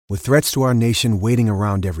With threats to our nation waiting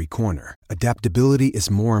around every corner, adaptability is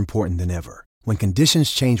more important than ever. When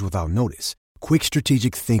conditions change without notice, quick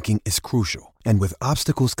strategic thinking is crucial. And with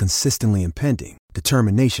obstacles consistently impending,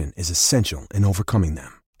 determination is essential in overcoming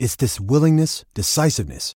them. It's this willingness,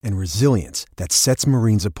 decisiveness, and resilience that sets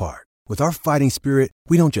Marines apart. With our fighting spirit,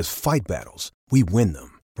 we don't just fight battles, we win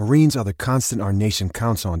them. Marines are the constant our nation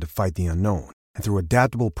counts on to fight the unknown. And through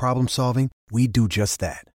adaptable problem solving, we do just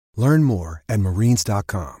that. Learn more at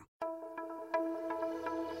marines.com.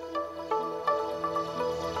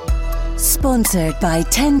 Sponsored by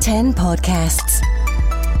 1010 Podcasts.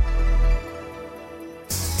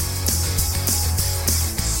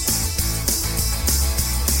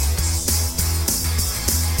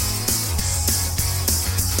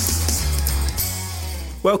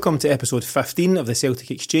 Welcome to episode 15 of the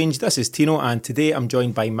Celtic Exchange. This is Tino, and today I'm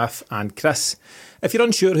joined by Miff and Chris. If you're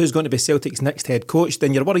unsure who's going to be Celtic's next head coach,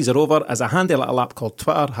 then your worries are over, as a handy little app called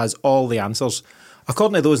Twitter has all the answers.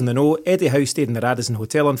 According to those in the know, Eddie Howe stayed in the Radisson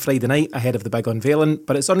Hotel on Friday night ahead of the big unveiling,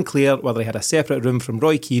 but it's unclear whether he had a separate room from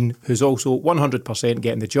Roy Keane, who's also 100%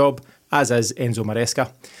 getting the job, as is Enzo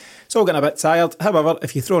Maresca. It's all getting a bit tired. However,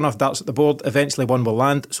 if you throw enough darts at the board, eventually one will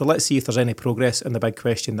land, so let's see if there's any progress in the big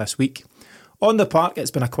question this week. On the park,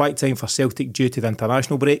 it's been a quiet time for Celtic due to the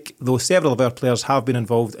international break, though several of our players have been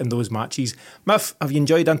involved in those matches. Miff, have you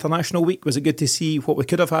enjoyed International Week? Was it good to see what we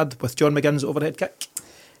could have had with John McGinn's overhead kick?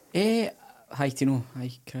 Hi Tino,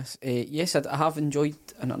 hi Chris. Yes, I have enjoyed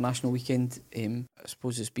an international weekend. I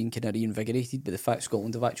suppose it's been kind of reinvigorated by the fact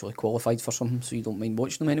Scotland have actually qualified for something, so you don't mind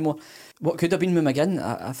watching them anymore. What could have been with McGinn,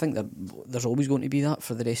 I think there's always going to be that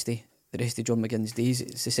for the rest of John McGinn's days.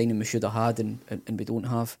 It's the signing we should have had and we don't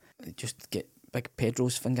have. Just get big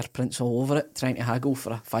Pedro's fingerprints all over it, trying to haggle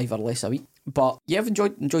for a $5 or less a week. But yeah, I've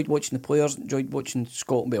enjoyed watching the players, enjoyed watching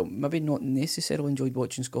Scotland. Well, maybe not necessarily enjoyed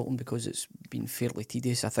watching Scotland because it's been fairly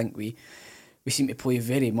tedious. I think we seem to play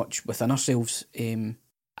very much within ourselves. The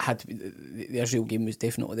Israel game was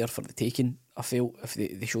definitely there for the taking. I felt if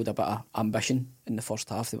they showed a bit of ambition in the first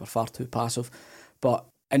half, they were far too passive. But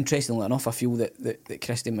interestingly enough, I feel that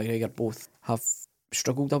Christie and McGregor both have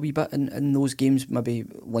struggled a wee bit in those games, maybe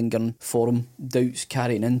lingering form doubts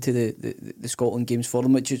carrying into the Scotland games for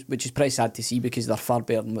them, which is pretty sad to see because they're far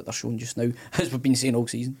better than what they're showing just now, as we've been saying all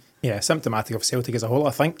season. Yeah, symptomatic of Celtic as a whole,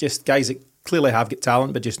 I think. Just guys that clearly have got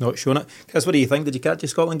talent but just not showing it. Chris, what do you think? Did you catch the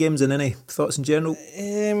Scotland games and any thoughts in general?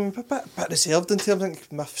 A bit reserved in terms, I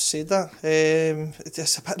think Miff said that.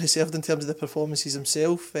 It's a bit reserved in terms of the performances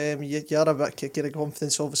themselves. You are a bit kicker of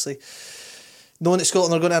confidence, obviously. Knowing that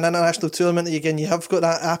Scotland are going to an international tournament again, you have got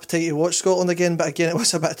that appetite to watch Scotland again, but again it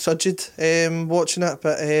was a bit turgid watching it.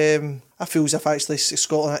 But I feel as if actually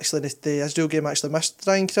Scotland the Israel game actually missed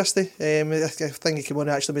Ryan Christie. I think he came on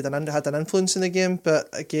and actually had an influence in the game, but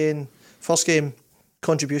again, first game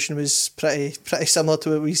contribution was pretty similar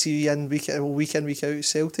to what we see week in week out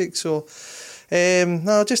Celtic. So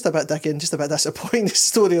no, just a bit disappointing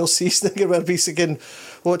story all season. Where we again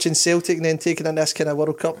watching Celtic and then taking in this kind of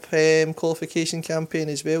World Cup qualification campaign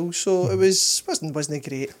as well. So it wasn't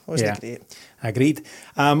great. Great. Agreed.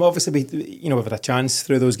 Obviously, we've had a chance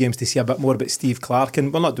through those games to see a bit more about Steve Clarke,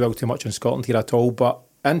 and we'll not dwell too much on Scotland here at all. But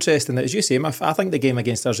interesting that, as you say, Miff, I think the game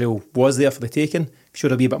against Israel was there for the taking.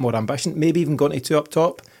 Should have been a bit more ambition, maybe even gone to two up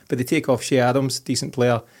top. But they take off Shea Adams, decent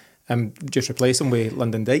player. Just replace him with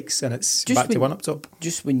Lyndon Dykes, and it's just back to one up top.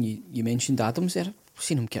 Just when you mentioned Adams there, I've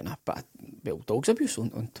seen him getting a bit of dog's abuse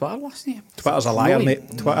on Twitter last night. Twitter's a liar,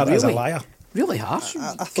 mate. Twitter is a liar. Really harsh.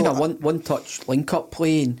 Kind of one touch link up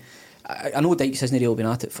play. I know Dykes hasn't really been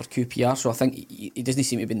at it for QPR, so I think he doesn't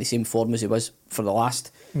seem to be in the same form as he was for the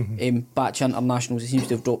last batch of internationals. He seems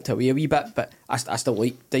to have dropped away a wee bit, but I still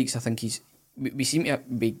like Dykes. I think we seem to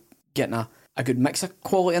be getting a good mix of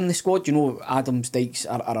quality in the squad. Adams, Dykes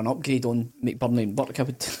are an upgrade on McBurney and Burke, I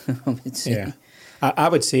would say. Yeah. I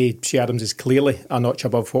would say Shea Adams is clearly a notch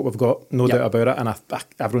above what we've got, no doubt about it, and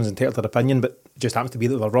everyone's entitled to their opinion, but it just happens to be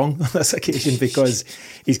that we're wrong on this occasion because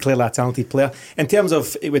he's clearly a talented player. In terms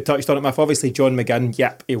of, we touched on it, Miff, obviously John McGinn,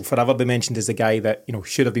 he'll forever be mentioned as the guy that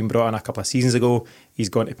should have been brought in a couple of seasons ago. He's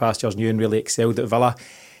gone to pastures new and really excelled at Villa.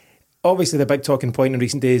 Obviously, the big talking point in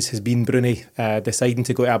recent days has been Bruni deciding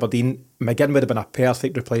to go to Aberdeen. McGinn would have been a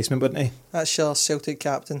perfect replacement, wouldn't he? That's your Celtic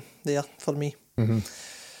captain there for me. Mm-hmm.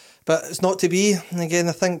 But it's not to be. Again,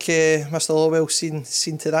 I think Mr. Lowell's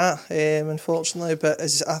seen to that, unfortunately. But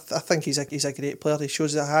I think he's a great player. He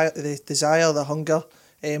shows the desire, the hunger,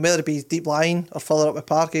 whether it be deep line or further up the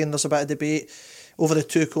park. And there's a bit of debate over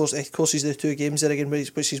the courses of the two games there again,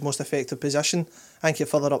 which is his most effective position. I think you're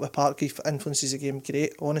further up the park, he influences the game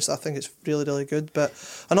great. Honestly, I think it's really, really good. But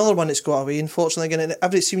another one that's got away, unfortunately, again,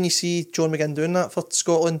 every time you see John McGinn doing that for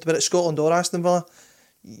Scotland, whether it's Scotland or Aston Villa,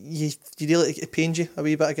 you really, it pains you a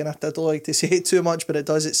wee bit. Again, I don't like to say it too much, but it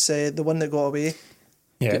does. It's the one that got away.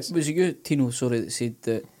 Yeah, was it you, Tino? Sorry, that said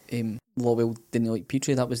that Lawwell didn't like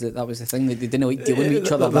Petrie. That was the thing, that they didn't like dealing with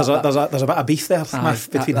each other. There's a bit of beef there,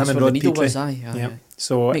 between him and Rod Petrie. Yeah.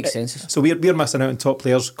 So makes sense. So we're missing out on top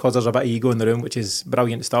players because there's a bit of ego in the room, which is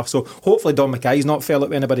brilliant stuff. So hopefully Don Mackay's not fell out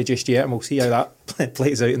with anybody just yet, and we'll see how that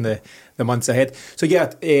plays out in the months ahead. So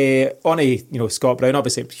yeah, on a Scott Brown,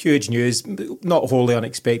 obviously huge news, not wholly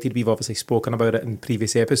unexpected. We've obviously spoken about it in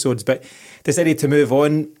previous episodes, but decided to move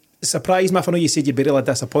on. Surprised, Miff? I know you said you'd be really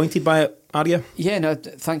disappointed by it, are you? Yeah, no,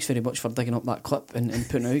 thanks very much for digging up that clip and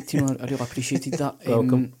putting it out, Tino. I really appreciated that.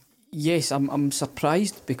 Welcome. Yes, I'm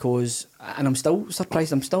surprised because, and I'm still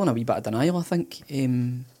surprised, I'm still in a wee bit of denial, I think.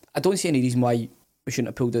 I don't see any reason why we shouldn't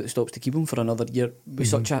have pulled out the stops to keep him for another year. With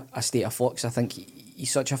such a state of flux, I think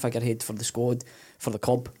he's such a figurehead for the squad, for the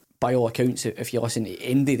club. By all accounts, if you listen to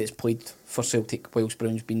anybody that's played for Celtic whilst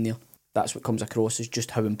Brown's been there, that's what comes across, is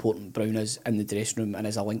just how important Brown is in the dressing room and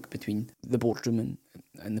as a link between the boardroom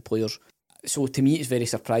and the players. So to me, it's very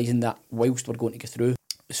surprising that whilst we're going to go through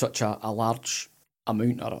such a large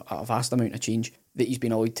amount, or a vast amount of change, that he's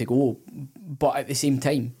been allowed to go. But at the same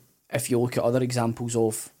time, if you look at other examples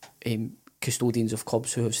of custodians of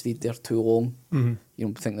clubs who have stayed there too long,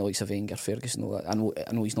 think the likes of Wenger, Ferguson, all that. I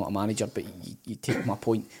know he's not a manager, but you take my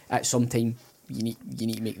point. At some time, you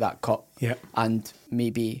need to make that cut. Yeah. And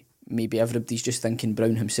maybe everybody's just thinking,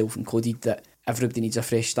 Brown himself included, that everybody needs a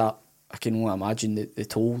fresh start. I can only imagine the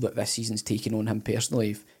toll that this season's taken on him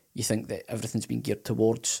personally. If you think that everything's been geared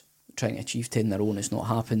towards trying to achieve 10 in a row and it's not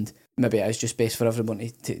happened, maybe it is just best for everyone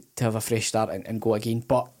to have a fresh start and go again.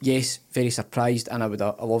 But yes, very surprised, and I would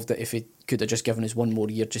have loved it if he could have just given us one more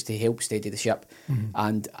year just to help steady the ship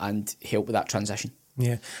and help with that transition.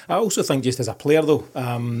 Yeah, I also think just as a player though,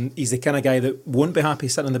 he's the kind of guy that won't be happy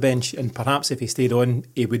sitting on the bench, and perhaps if he stayed on,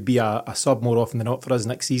 he would be a sub more often than not for us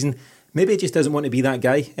next season. Maybe he just doesn't want to be that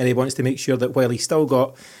guy, and he wants to make sure that while he's still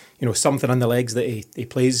got something in the legs, that he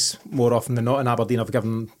plays more often than not, and Aberdeen have given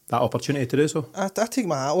him that opportunity to do so. I take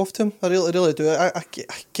my hat off to him. I really do.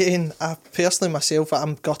 I personally myself,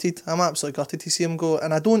 I'm gutted. I'm absolutely gutted to see him go,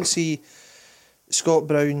 and I don't see Scott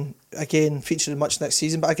Brown again featuring much next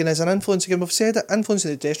season. But again, as an influence, again, we've said it,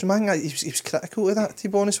 influencing the dressing room. I think he was critical of that, to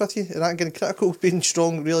be honest with you. And that, again, critical being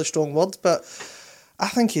strong, really strong words, but I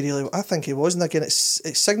think he was. And again, it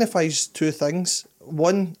signifies two things: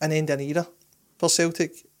 one, an end of an era for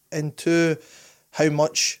Celtic, and two, how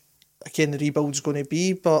much again the rebuild's going to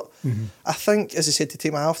be. But I think, as I said, to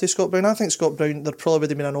take my hat off to Scott Brown, I think Scott Brown, there probably would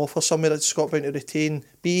have been an offer somewhere at Scott Brown to retain,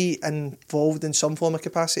 be involved in some form of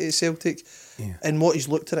capacity at Celtic. Yeah. And what he's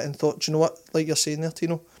looked at it and thought, do you know what, like you're saying there,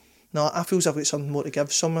 Tino, no, I feel as I've got something more to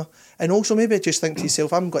give somewhere. And also maybe just think to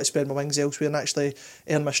yourself, I'm going to spread my wings elsewhere and actually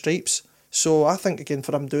earn my stripes. So I think, again,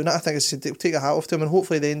 for him doing it, I think, as I said, take a hat off to him, and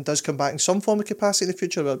hopefully then does come back in some form of capacity in the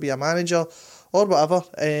future, whether it be a manager or whatever,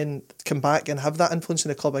 and come back and have that influence in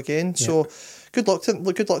the club again. Yeah. So good luck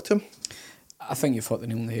to him. I think you've hit the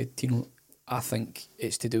nail on the head, Tino. I think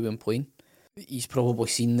it's to do with him playing. He's probably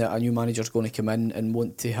seen that a new manager's going to come in and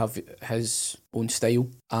want to have his own style,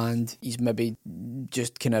 and he's maybe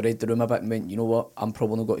just kind of read the room a bit and went, you know what, I'm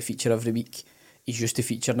probably not going to feature every week. He's used to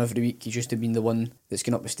featuring every week. He's used to being the one that's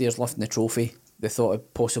going up the stairs lifting the trophy. The thought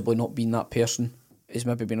of possibly not being that person has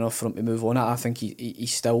maybe been enough for him to move on. I think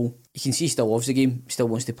he's still, you can see he still loves the game, still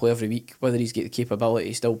wants to play every week, whether he's got the capability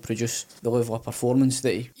to still produce the level of performance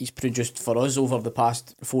that he's produced for us over the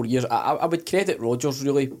past 4 years. I would credit Rodgers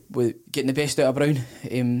really with getting the best out of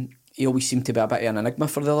Brown. He always seemed to be a bit of an enigma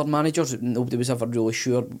for the other managers. Nobody was ever really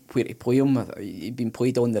sure where to play him. He'd been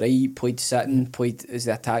played on the right, played sitting, played as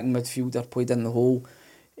the attacking midfielder, played in the hole.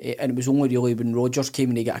 And it was only really when Rodgers came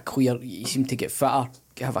and he seemed to get fitter,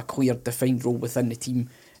 have a clear, defined role within the team.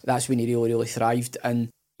 That's when he really thrived. And,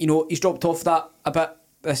 he's dropped off that a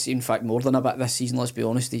bit. In fact, more than a bit this season, let's be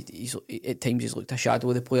honest. He's at times he's looked a shadow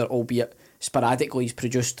of the player, albeit sporadically he's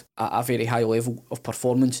produced a very high level of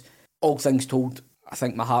performance. All things told, I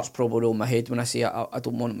think my heart's probably in my head when I say I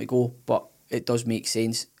don't want him to go, but it does make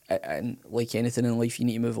sense. And like anything in life, you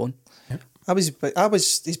need to move on. Yeah. I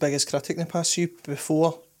was his biggest critic in the past few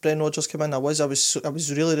before Brendan Rodgers came in. I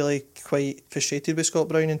was really quite frustrated with Scott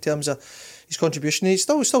Brown in terms of his contribution. He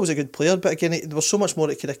still was a good player, but again, there was so much more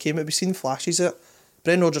that could have came. We've seen flashes of it.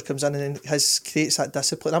 Brendan Rodgers comes in and creates that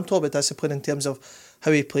discipline. I'm talking about discipline in terms of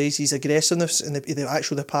how he plays, his aggressiveness in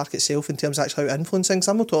the park itself, in terms of actually how it influences things.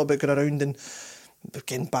 I'm not talking about going around and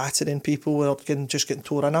getting battering people or just getting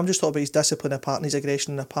tore in. I'm just talking about his discipline in the park and his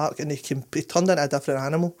aggression in the park, and he turned into a different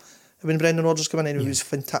animal. When Brendan Rodgers came in, he was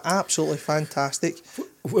absolutely fantastic.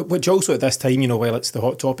 Which also at this time, while it's the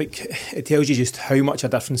hot topic, it tells you just how much a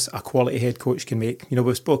difference a quality head coach can make.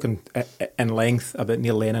 We've spoken in length about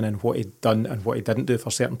Neil Lennon and what he'd done and what he didn't do for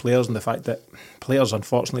certain players, and the fact that players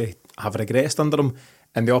unfortunately have regressed under him,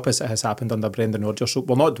 and the opposite has happened under Brendan Rodgers. So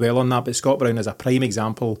we'll not dwell on that, but Scott Brown is a prime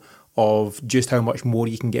example of just how much more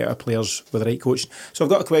you can get out of players with the right coach. So I've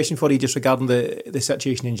got a question for you just regarding the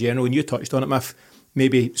situation in general, and you touched on it, Miff.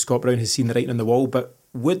 Maybe Scott Brown has seen the writing on the wall, but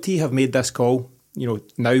would he have made this call,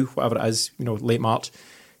 now, whatever it is, late March,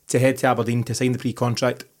 to head to Aberdeen to sign the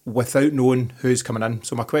pre-contract without knowing who's coming in?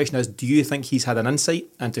 So my question is, do you think he's had an insight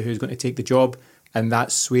into who's going to take the job and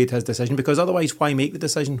that swayed his decision? Because otherwise, why make the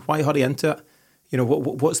decision? Why hurry into it?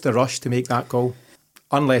 What's the rush to make that call?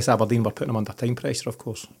 Unless Aberdeen were putting him under time pressure, of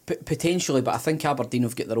course. Potentially, but I think Aberdeen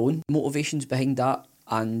have got their own motivations behind that,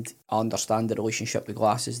 and I understand the relationship with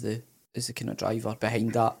Glass is the kind of driver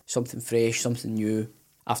behind that. Something fresh, something new.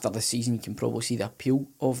 After this season, you can probably see the appeal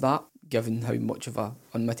of that, given how much of a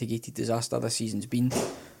unmitigated disaster this season's been.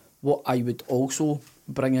 What I would also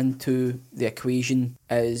bring into the equation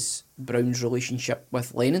is Brown's relationship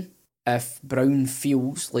with Lennon. If Brown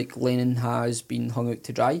feels like Lennon has been hung out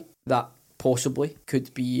to dry, that possibly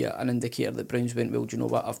could be an indicator that Brown's went, well, do you know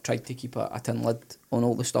what, I've tried to keep a tin lid on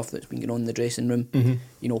all the stuff that's been going on in the dressing room.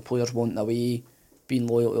 Mm-hmm. Players wanting away, being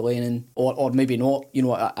loyal to Lennon, or maybe not.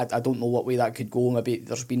 I don't know what way that could go. Maybe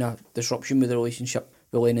there's been a disruption with the relationship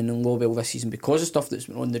with Lennon and Lowell this season because of stuff that's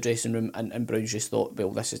been on in the dressing room, and Brown's just thought, well,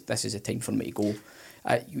 this is a time for me to go.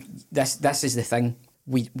 This is the thing.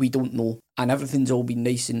 We don't know, and everything's all been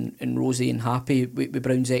nice and rosy and happy with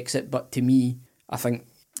Brown's exit, but to me, I think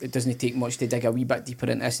it doesn't take much to dig a wee bit deeper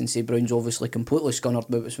into this and say Brown's obviously completely scunnered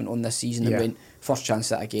about what's went on this season and went, first chance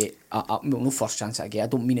that I get, no first chance that I get, I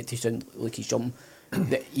don't mean it to sound like he's jumping,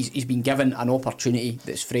 that he's been given an opportunity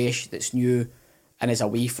that's fresh, that's new, and is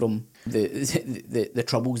away from the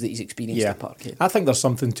troubles that he's experienced at Parkhead. I think there's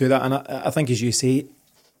something to that, and I think, as you say,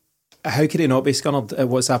 how could he not be scunnered at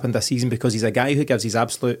what's happened this season? Because he's a guy who gives his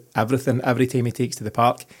absolute everything every time he takes to the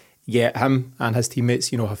park. Yet him and his teammates,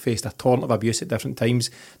 have faced a torrent of abuse at different times.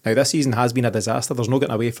 Now, this season has been a disaster. There's no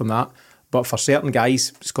getting away from that. But for certain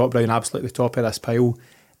guys, Scott Brown absolutely the top of this pile.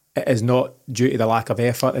 It is not due to the lack of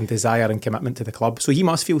effort and desire and commitment to the club. So he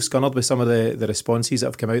must feel scunnered with some of the responses that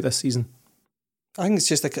have come out this season. I think it's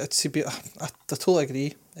just I totally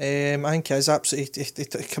agree. I think he is absolutely.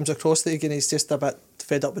 It comes across that again. He's just a bit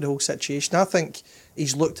fed up with the whole situation. I think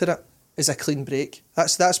he's looked at it as a clean break.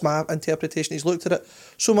 That's my interpretation. He's looked at it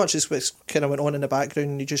so much as what's kind of went on in the background,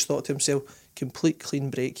 and he just thought to himself, complete clean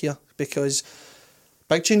break here, because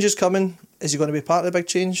big change is coming. Is he going to be part of the big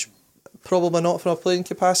change? Probably not from a playing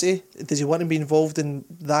capacity. Does he want to be involved in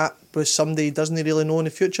that with somebody he doesn't really know in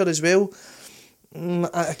the future as well?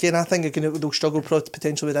 Again, I think they'll struggle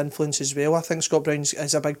potentially with influence as well. I think Scott Brown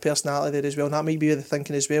is a big personality there as well, and that might be the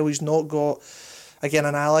thinking as well. He's not got, again,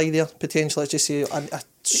 an ally there potentially. Let's just say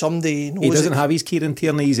somebody knows. He doesn't have his Kieran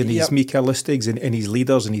Tierney's and his Mika Lustigs and his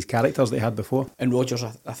leaders and his characters that he had before. And Rodgers,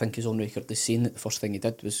 I think, is on record as saying that the first thing he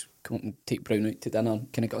did was come up and take Brown out to dinner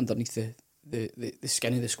and kind of get underneath the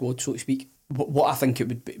skin of the squad, so to speak. What I think it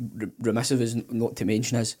would be remiss of us not to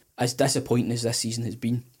mention is, as disappointing as this season has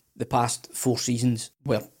been, the past 4 seasons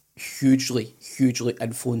were hugely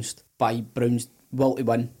influenced by Brown's will to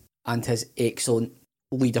win and his excellent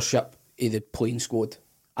leadership of the playing squad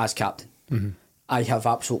as captain. Mm-hmm. I have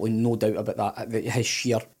absolutely no doubt about that his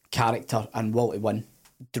sheer character and will to win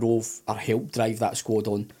drove or helped drive that squad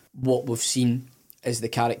on. What we've seen is the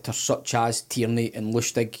characters such as Tierney and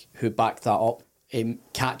Lustig who backed that up,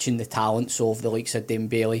 catching the talents of the likes of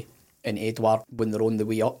Dembele and Edouard when they're on the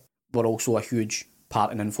way up, were also a huge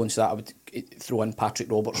part and influence that. I would throw in Patrick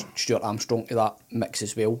Roberts, Stuart Armstrong to that mix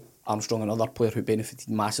as well. Armstrong, another player who benefited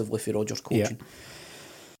massively for Rodgers' coaching.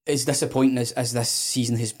 Yeah. As disappointing as this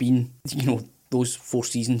season has been, those 4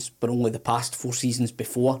 seasons were only the past 4 seasons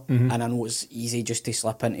before, and I know it's easy just to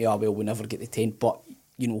slip into, we'll never get the 10, but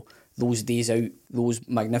those days out, those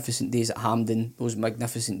magnificent days at Hampden, those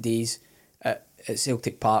magnificent days at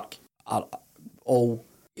Celtic Park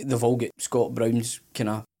they've all got Scott Brown's kind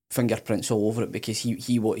of fingerprints all over it, because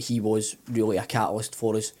he was really a catalyst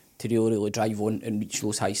for us to really drive on and reach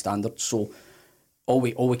those high standards. So all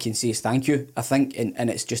we can say is thank you, I think, and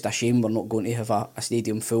it's just a shame we're not going to have a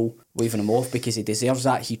stadium full waving him off, because he deserves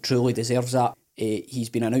that. He truly deserves that. he's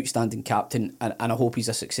been an outstanding captain, and I hope he's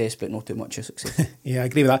a success, but not too much a success. Yeah, I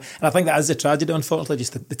agree with that. And I think that is the tragedy, unfortunately,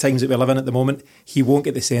 just the times that we live in at the moment. He won't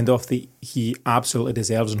get the send-off that he absolutely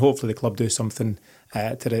deserves, and hopefully the club do something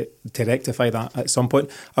to rectify that at some point.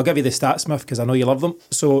 I'll give you the stats, Smith, because I know you love them.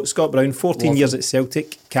 So Scott Brown, 14 years at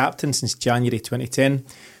Celtic, captain since January 2010,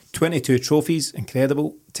 22 trophies,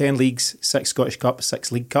 incredible, 10 leagues, 6 Scottish Cup,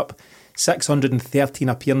 6 League Cup, 613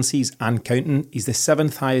 appearances and counting. He's the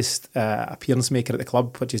 7th highest appearance maker at the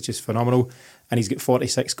club, which is just phenomenal. And he's got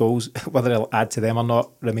 46 goals. Whether he'll add to them or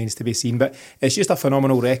not remains to be seen. But it's just a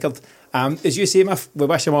phenomenal record. As you say, Miff, we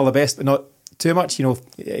wish him all the best, but not too much. You know,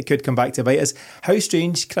 it could come back to bite us. How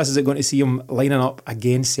strange, Chris, is it going to see him lining up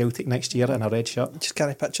against Celtic next year in a red shirt? Just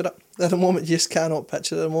can't picture it at the moment. You just cannot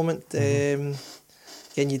picture it at the moment.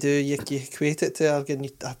 Again, you equate it to again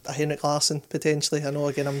a Henrik Larsson potentially. I know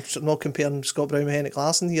again I'm not comparing Scott Brown with Henrik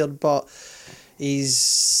Larsson here, but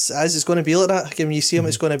it's going to be like that. Again, when you see him,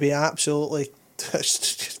 it's going to be absolutely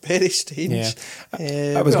very strange.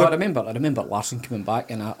 Yeah. I remember Larsson coming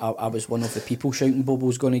back, and I was one of the people shouting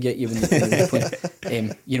Bobo's going to get you when you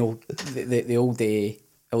play. You know, the old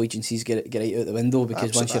allegiances get right out the window,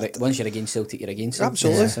 because once you're against Celtic, you're against Celtic.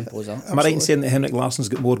 Absolutely. It's as simple as that. Am I right in saying that Henrik Larsson's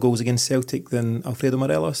got more goals against Celtic than Alfredo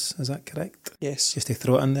Morelos? Is that correct? Yes. Just to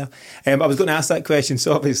throw it in there. I was going to ask that question.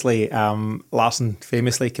 So obviously, Larsson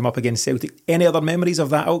famously came up against Celtic. Any other memories of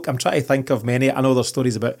that ilk? I'm trying to think of many. I know there's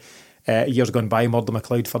stories about years gone by. Murdo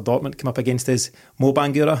McLeod for Dortmund came up against us. Mo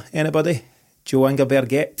Bangura, anybody? Joe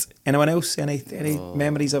Ingeberget? Anyone else? Any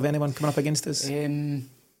memories of anyone coming up against us?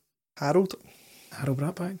 Harold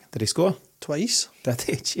Bratback. Did he score? Twice. Did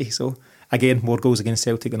he? Jeez. So again, more goals against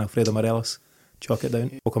Celtic than Alfredo Morelos. Chalk it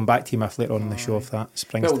down. We'll come back to you, Miff, later on in the show if that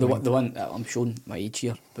springs to mind. The one, I'm showing my age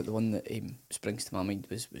here, but the one that springs to my mind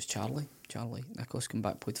was Charlie. Nicholas came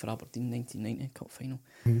back, played for Aberdeen 1990 Cup final.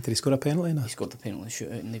 Did he score a penalty? No? He scored the penalty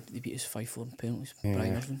shootout, and they beat us 5-4 in penalties. Yeah.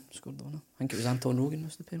 Brian Irvine scored the winner. I think it was Anton Rogan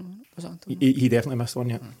missed the penalty. Was it Anton? He definitely missed one,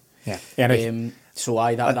 yeah. Yeah. Anyway. So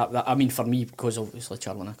I mean, for me, because obviously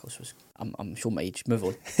Charlie Nicholas was, I'm showing my age. Move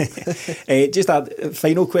on. Just a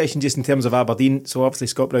final question, just in terms of Aberdeen. So obviously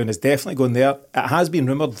Scott Brown is definitely going there. It has been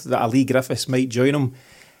rumoured that Lee Griffiths might join him.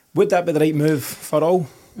 Would that be the right move for all?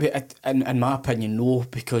 In my opinion, no,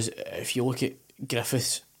 because if you look at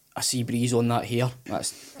Griffiths, a sea breeze on that hair.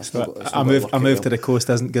 That's not a move to the coast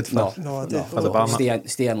isn't good for for the Barnet.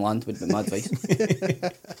 Stay inland would be my advice.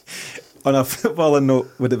 On a footballing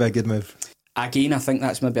note, would it be a good move? Again, I think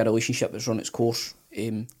that's maybe a relationship that's run its course.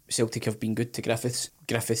 Celtic have been good to Griffiths.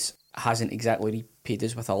 Griffiths hasn't exactly repaid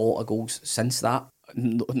us with a lot of goals since that,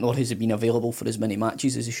 nor has he been available for as many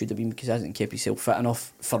matches as he should have been, because he hasn't kept himself fit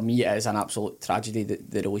enough. For me, it is an absolute tragedy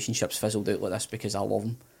that the relationship's fizzled out like this, because I love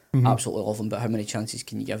him. Absolutely love him, but how many chances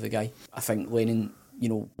can you give the guy? I think Lennon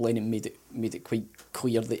made it quite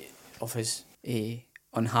clear that of his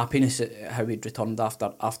unhappiness at how he'd returned after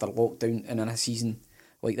lockdown, and in a season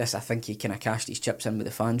like this, I think he kind of cashed his chips in with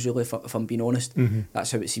the fans, really, if I'm being honest.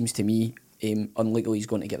 That's how it seems to me. Unlikely he's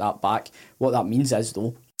going to get that back. What that means is,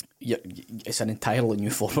 though, it's an entirely new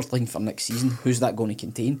forward line for next season. Who's that going to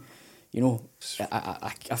contain? You know,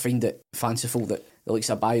 I find it fanciful that the likes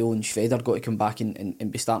of Bayo and Schroeder got to come back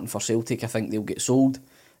and be starting for Celtic. I think they'll get sold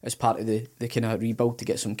as part of the kind of rebuild to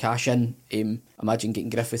get some cash in. Imagine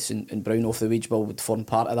getting Griffiths and Brown off the wage bill would form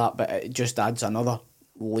part of that, but it just adds another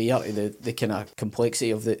layer to the kind of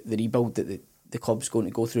complexity of the rebuild that the club's going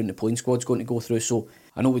to go through and the playing squad's going to go through. So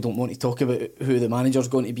I know we don't want to talk about who the manager's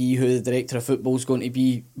going to be, who the director of football's going to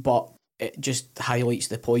be, but it just highlights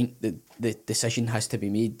the point that the decision has to be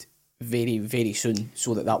made very, very soon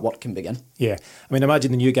so that work can begin. Yeah. I mean,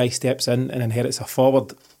 imagine the new guy steps in and inherits a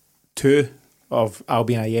forward two of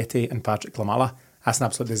Albion Ayeti and Patrick Klamala. That's an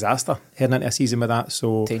absolute disaster heading into a season with that.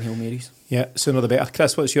 So 10 Hail Marys. Yeah, sooner the better.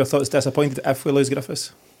 Chris, what's your thoughts? Disappointed if we lose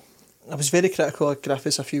Griffiths? I was very critical of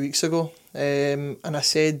Griffiths a few weeks ago, and I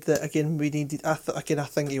said that again we needed. I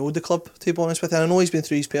think he owed the club, to be honest with you. And I know he's been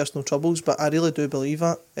through his personal troubles, but I really do believe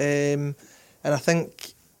that. And I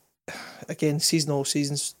think again,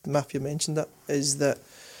 seasons, Matthew mentioned it, is that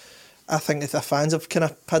I think if the fans have kind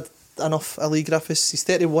of had enough of Lee Griffiths. He's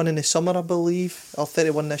 31 in the summer, I believe, or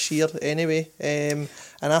 31 this year anyway, and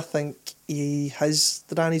I think he has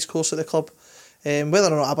ran his course at the club. Whether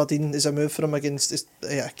or not Aberdeen is a move for him against,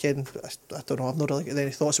 again, I don't know, I've not really got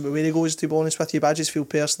any thoughts about where he goes, to be honest with you, but I just feel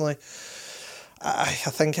personally, I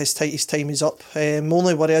think his time is up.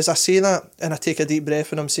 Only worry is I say that and I take a deep breath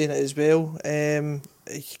when I'm saying it as well,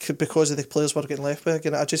 because of the players we're getting left with.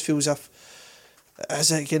 Again, I just feel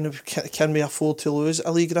as if, can we afford to lose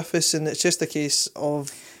a Lee Griffiths? And it's just a case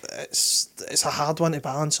of, it's a hard one to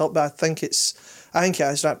balance up, but I think it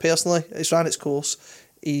has ran, personally, it's ran its course.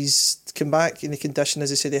 He's come back in the condition,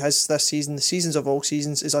 as I said, he has this season. The seasons of all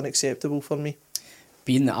seasons is unacceptable for me.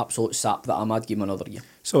 Being the absolute sap that I'm, I'd give him another year.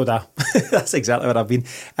 So that's exactly what I've been.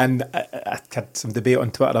 And I had some debate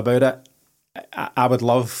on Twitter about it. I would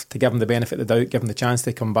love to give him the benefit of the doubt, give him the chance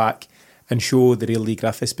to come back and show the real Lee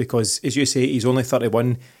Griffiths, because, as you say, he's only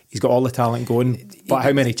 31. He's got all the talent going, but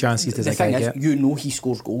how many chances does he get? You know he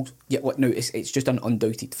scores goals. Yeah, no, it's just an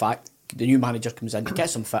undoubted fact. The new manager comes in,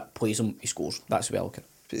 gets him fit, plays him, he scores. That's the way I look at it.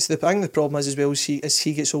 It's the thing. The problem is as well, as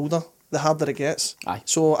he gets older, the harder it gets. Aye.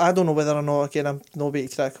 So I don't know whether or not, again, I'm not being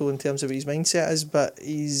critical in terms of what his mindset is, but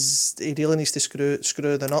he really needs to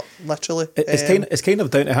screw the nut, literally. It's kind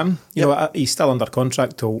of down to him. You know, he's still under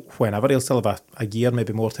contract till whenever. He'll still have a year,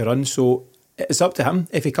 maybe more to run. So it's up to him.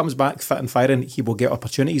 If he comes back fit and firing, he will get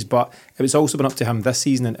opportunities. But it's also been up to him this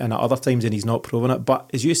season and at other times, and he's not proven it. But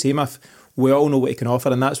as you say, Miff, we all know what he can offer,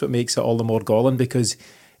 and that's what makes it all the more galling, because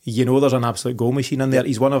you know there's an absolute goal machine in there.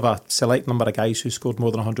 He's one of a select number of guys who scored more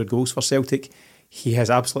than 100 goals for Celtic. He has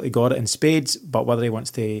absolutely got it in spades, but whether he wants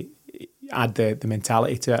to add the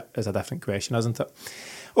mentality to it is a different question, isn't it?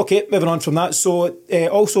 Okay, moving on from that. So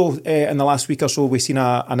also in the last week or so, we've seen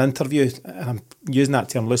an interview, and I'm using that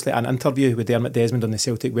term loosely, an interview with Dermot Desmond on the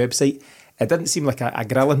Celtic website. It didn't seem like a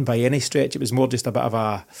grilling by any stretch. It was more just a bit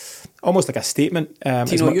of almost like a statement.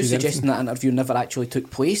 You're suggesting that interview never actually took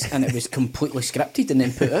place and it was completely scripted and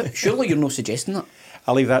then put out? Surely you're not suggesting that.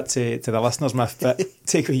 I'll leave that to the listeners, Miff, but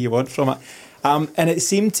take what you want from it. And it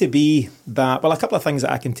seemed to be that, well, a couple of things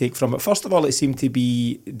that I can take from it. First of all, it seemed to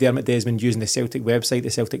be Dermot Desmond using the Celtic website, the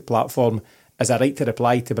Celtic platform, as a right to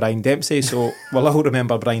reply to Brian Dempsey. So we'll all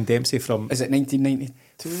remember Brian Dempsey from... Is it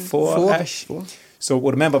 1992? Four-ish. So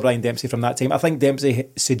we'll remember Brian Dempsey from that time. I think Dempsey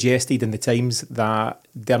suggested in the Times that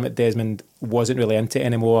Dermot Desmond wasn't really into it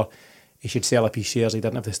anymore. He should sell up his shares. He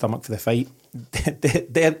didn't have the stomach for the fight.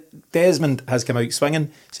 Desmond has come out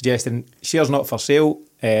swinging, suggesting shares not for sale,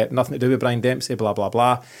 nothing to do with Brian Dempsey, blah, blah,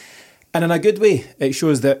 blah. And in a good way, it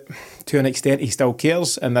shows that to an extent he still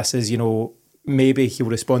cares. And this is, maybe he'll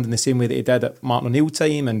respond in the same way that he did at Martin O'Neill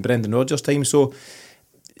time and Brendan Rodgers time. So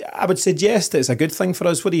I would suggest that it's a good thing for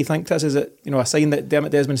us. What do you think, Chris? Is it a sign that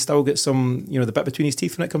Dermot Desmond still gets some the bit between his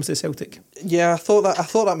teeth when it comes to Celtic? Yeah, I thought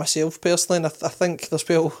that myself personally, and I think there's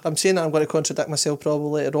people. I'm saying that I'm going to contradict myself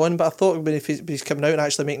probably later on, but I thought when he's coming out and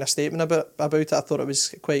actually making a statement about it, I thought it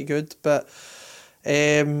was quite good. But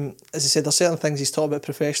as I said, there's certain things he's talked about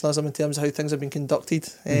professionalism in terms of how things have been conducted.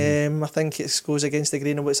 I think it goes against the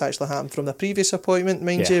grain of what's actually happened from the previous appointment,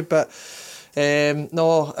 mind you, but.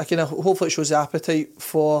 No, hopefully it shows the appetite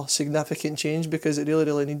for significant change, because it really,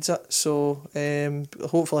 really needs it. So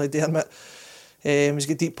hopefully Dermot has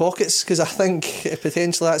got deep pockets, because I think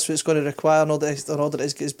potentially that's what it's going to require in order to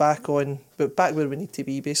get us back where we need to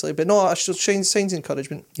be, basically. But no, it shows signs of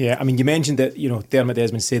encouragement. Yeah, I mean, you mentioned that Dermot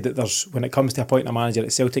Desmond said that when it comes to appointing a manager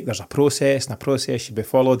at Celtic, there's a process, and a process should be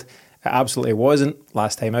followed. It absolutely wasn't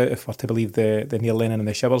last time out, if we're to believe the Neil Lennon and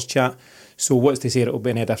the Shivers chat. So what's to say it'll be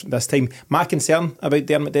any different this time? My concern about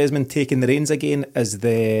Dermot Desmond taking the reins again is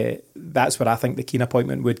that's where I think the Keane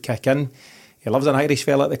appointment would kick in. He loves an Irish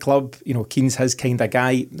fella at the club. Keane's his kind of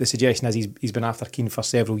guy. The suggestion is he's been after Keane for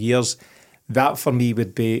several years. That for me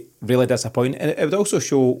would be really disappointing. And it would also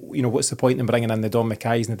show, what's the point in bringing in the Don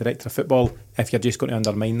Mackay's and the director of football if you're just going to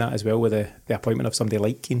undermine that as well with the appointment of somebody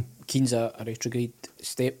like Keane. Keane's a retrograde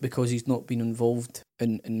step because he's not been involved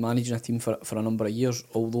in managing a team for a number of years,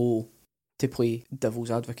 although to play devil's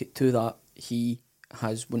advocate to that, he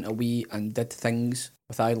has went away and did things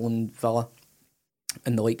with Ireland, Villa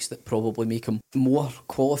and the likes that probably make him more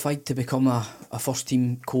qualified to become a first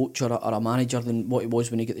team coach or a manager than what he was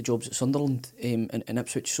when he got the jobs at Sunderland in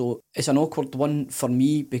Ipswich. So it's an awkward one for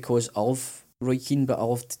me, because I love Roy Keane, but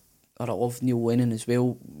I love Neil Lennon as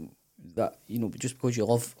well. That just because you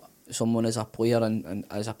love someone as a player and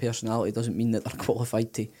as a personality doesn't mean that they're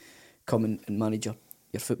qualified to come and manage your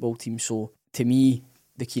football team. So to me,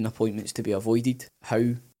 the Keane appointment's to be avoided.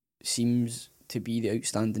 Howe seems to be the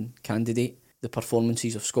outstanding candidate. The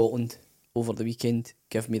performances of Scotland over the weekend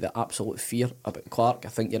give me the absolute fear about Clark. I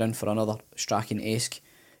think you're in for another Strachan-esque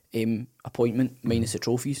appointment, minus the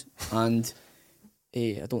trophies, and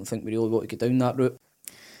I don't think we really want to go down that route.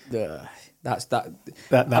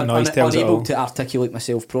 That noise tells it all. Unable to articulate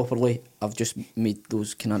myself properly, I've just made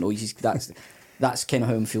those kind of noises. That's kind of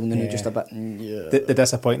how I'm feeling now, just a bit. The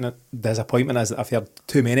disappointment is that I've heard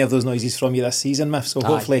too many of those noises from you this season, Miff. So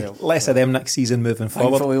hopefully less of them next season moving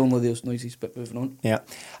forward. Thankfully only those noises, but moving on. Yeah.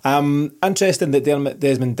 Interesting that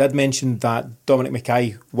Desmond did mention that Dominic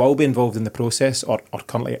Mackay will be involved in the process, or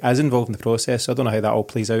currently is involved in the process. So I don't know how that all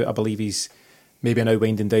plays out. I believe he's maybe now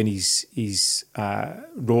winding down his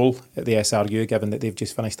role at the SRU, given that they've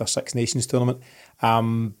just finished their Six Nations tournament.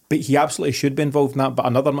 But he absolutely should be involved in that. But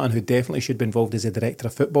another man who definitely should be involved is the director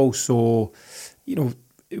of football. So,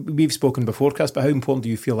 we've spoken before, Chris, but how important do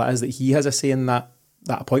you feel that is, that he has a say in that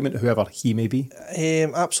appointment, whoever he may be?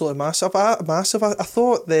 Absolutely massive. Massive. I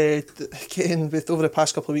thought again, over the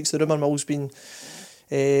past couple of weeks, the rumour mill's been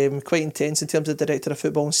quite intense in terms of director of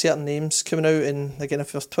football and certain names coming out. And again,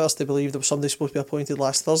 if you're Twitter's to believe, there was somebody supposed to be appointed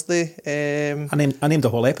last Thursday. I named a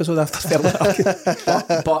whole episode after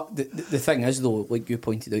Fairlight. But the thing is, though, like you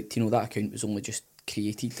pointed out, Tino, that account was only just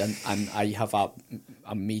created, and I have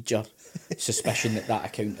a major suspicion that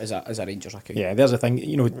account is a Rangers account. Yeah, there's a thing.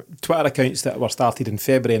 Twitter accounts that were started in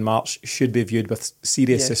February and March should be viewed with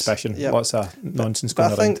serious suspicion. Yep. Lots of nonsense going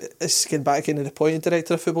around. But I think it's getting back into the point of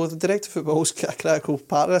director of football. The director of football is a critical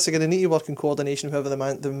part of this. They're going to need to work in coordination with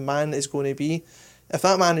whoever the man is going to be. If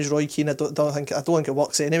that man is Roy Keane, I don't think it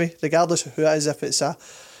works anyway. Regardless of who it is, if it's a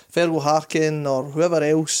Fergal Harkin or whoever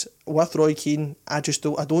else with Roy Keane, I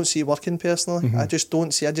don't see it working personally. I just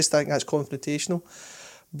don't see. I just think that's confrontational.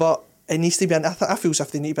 But it needs to be. I feel as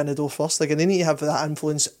if they need to be in the door first. Like, they need to have that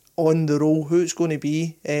influence on the role, who it's going to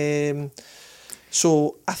be.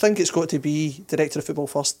 So I think it's got to be director of football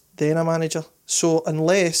first, then a manager. So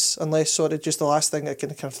unless, sorry, just the last thing I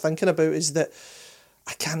kind of thinking about is that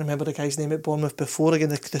I can't remember the guy's name at Bournemouth before again.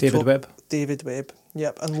 David Webb. David Webb.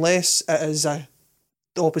 Yep. Unless it is the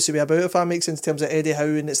opposite way about, if that makes sense, in terms of Eddie Howe,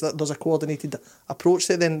 and there's a coordinated approach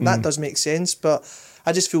to it, then that does make sense. But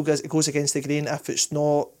I just feel it goes against the grain if it's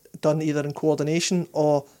not done either in coordination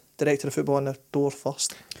or director of football on the door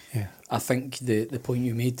first. Yeah, I think the point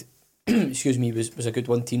you made, excuse me, was a good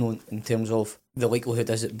one, Tino, in terms of the likelihood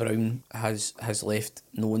is that Brown has left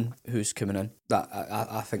knowing who's coming in. That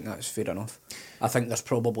I think that's fair enough. I think there's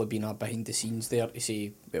probably been a behind the scenes there to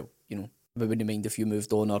say, well, we wouldn't mind if you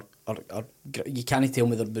moved on, or you can't tell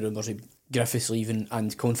me there were rumours of Griffiths leaving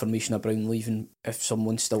and confirmation of Brown leaving if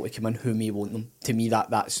someone's still to come in who may want them. To me,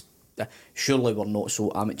 that's surely we're not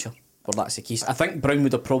so amateur where that's the case. I think Brown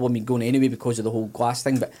would have probably been going anyway because of the whole Glass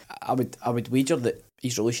thing, but I would wager that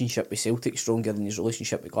his relationship with Celtic is stronger than his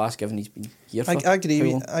relationship with Glass, given he's been here for I agree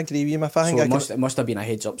with you, it must have been a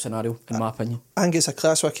heads up scenario, in my opinion. I think it's a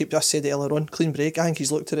class where I said it earlier on, clean break. I think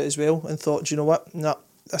he's looked at it as well and thought, do you know what? No,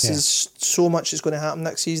 this is so much is going to happen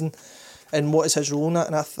next season, and what is his role in that?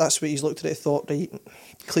 And that's what he's looked at it and thought, right,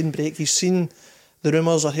 clean break. He's seen the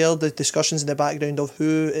rumours or heard the discussions in the background of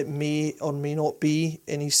who it may or may not be,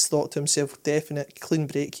 and he's thought to himself, definite clean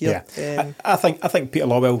break here. Yeah. I think Peter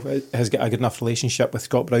Lawwell has got a good enough relationship with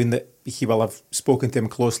Scott Brown that he will have spoken to him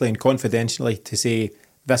closely and confidentially to say,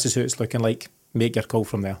 this is who it's looking like, make your call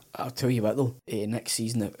from there. I'll tell you what though, next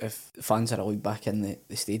season, if fans are allowed back in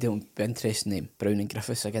the stadium, it'd be interesting, Brown and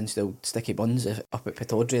Griffiths against the old Sticky Buns up at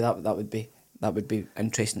Pittodrie. That would be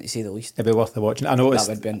interesting to say the least. It'd be worth the watching. I noticed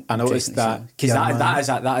that because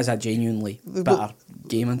that is a genuinely better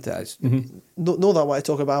game, isn't it? Not that I want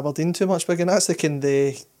to talk about Aberdeen too much, but again, that's the kind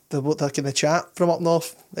of chat from up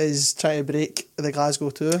north is trying to break the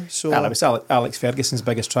Glasgow tour. So it was Alex Ferguson's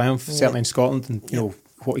biggest triumph, certainly in Scotland, and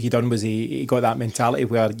what he done was he got that mentality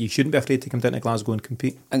where you shouldn't be afraid to come down to Glasgow and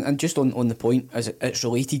compete. And just on the point, as it's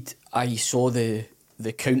related, I saw the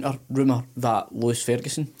counter rumour that Lewis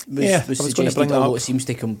Ferguson was suggested, although it seems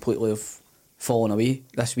to completely have fallen away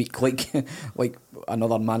this week, like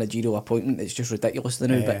another managerial appointment. It's just ridiculous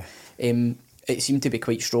now, but it seemed to be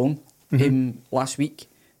quite strong last week.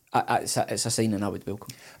 It's a signing I would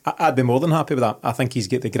welcome. I'd be more than happy with that. I think he's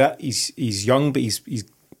got the grit. He's young, but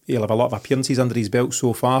he'll have a lot of appearances under his belt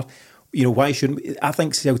so far. Why shouldn't we? I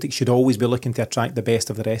think Celtic should always be looking to attract the best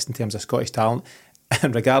of the rest in terms of Scottish talent.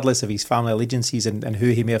 And regardless of his family allegiances and who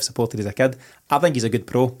he may have supported as a kid, I think he's a good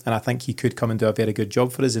pro, and I think he could come and do a very good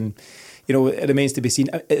job for us. And it remains to be seen.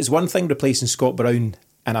 It's one thing replacing Scott Brown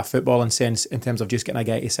in a footballing sense, in terms of just getting a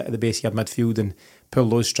guy to sit at the base of your midfield and pull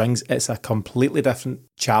those strings. It's a completely different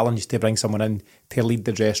challenge to bring someone in to lead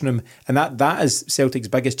the dressing room, and that is Celtic's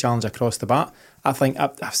biggest challenge across the bat. I think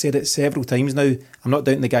I've said it several times now. I'm not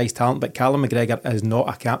doubting the guy's talent, but Callum McGregor is not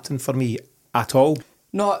a captain for me at all.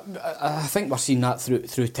 No, I think we're seeing that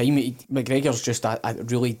through time. McGregor's just a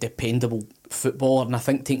really dependable footballer, and I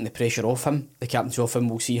think taking the pressure off him, the captaincy off him,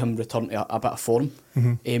 will see him return to a bit of form.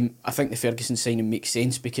 I think the Ferguson signing makes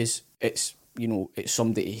sense because it's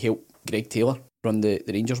somebody to help Greg Taylor run the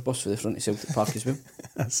Rangers bus for the front of Celtic Park as well.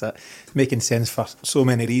 That's it. Making sense for so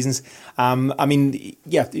many reasons. I mean,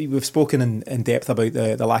 yeah, we've spoken in depth about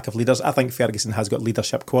the lack of leaders. I think Ferguson has got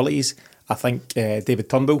leadership qualities. I think David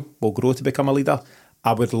Turnbull will grow to become a leader.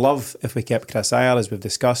 I would love if we kept Chris Ayer, as we've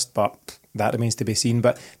discussed, but that remains to be seen.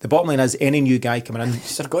 But the bottom line is, any new guy coming in...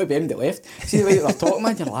 There's got to be him that left. See the way that they're talking,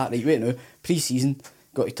 man? You're like, right, wait now, pre-season,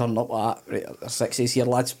 got to turn up like that. Right, there's 6 days here,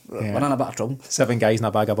 lads. We're in a bit of trouble. 7 guys in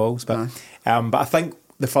a bag of balls. But I think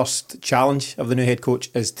the first challenge of the new head coach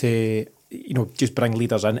is to, just bring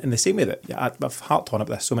leaders in the same way that, I've harped on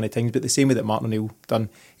about this so many times, but the same way that Martin O'Neill done.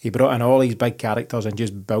 He brought in all these big characters and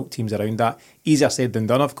just built teams around that. Easier said than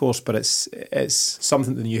done, of course, but it's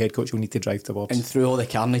something that the new head coach will need to drive towards. And through all the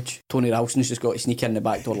carnage, Tony Ralston's just got to sneak in the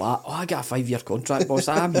back door like, I got a 5-year contract, boss.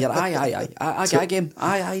 I'm here. Aye. I got a game.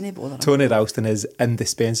 Aye, no bother. Tony Ralston is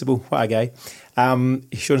indispensable. What a guy.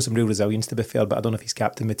 He's shown some real resilience, to be fair, but I don't know if he's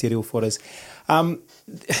captain material for us.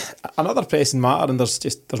 Another pressing matter, and there's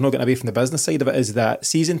not getting away from the business side of it, is that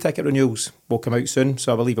season ticket renewals will come out soon.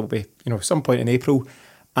 So I believe it'll be some point in April.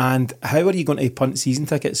 And how are you going to punt season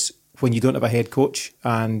tickets when you don't have a head coach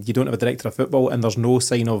and you don't have a director of football, and there's no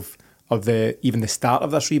sign of even the start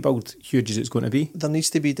of this rebuild, huge as it's going to be? There needs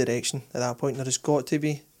to be direction at that point. There has got to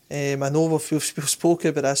be. I know we've spoken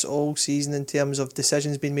about this all season in terms of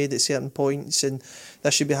decisions being made at certain points, and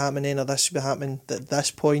this should be happening then, or this should be happening at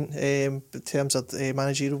this point, in terms of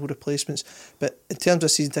managerial replacements. But in terms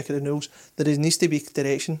of season ticket renewals, there needs to be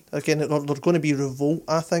direction. Again, there's going to be revolt,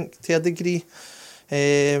 I think, to a degree.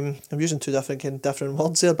 I'm using two different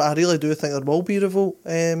words there, but I really do think there will be revolt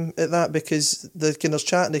at that, because there's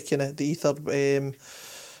chat in the ether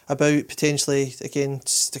about potentially again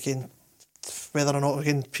whether or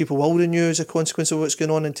not people will renew as a consequence of what's going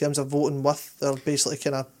on in terms of voting with, or basically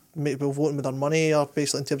voting with their money, or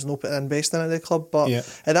basically in terms of not putting investing in the club. But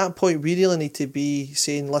at that point, we really need to be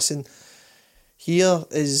saying, listen, here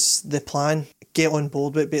is the plan. Get on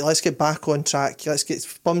board with it, but let's get back on track. Let's get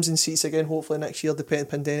bums in seats again, hopefully next year,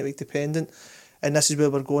 pandemic dependent. And this is where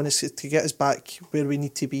we're going, is to get us back where we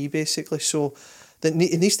need to be, basically. So it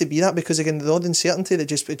needs to be that, because again, the odd uncertainty that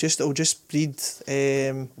it'll just breed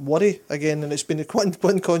worry again, and it's been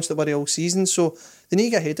one constant worry all season. So they need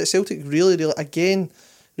to get ahead. At Celtic really need to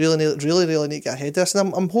get ahead of this.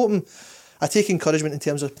 And I'm hoping, I take encouragement in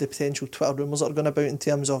terms of the potential Twitter rumours that are going about in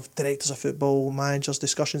terms of directors of football, managers,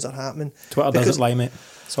 discussions that are happening. Twitter doesn't lie, mate.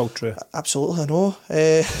 It's all true. Absolutely, I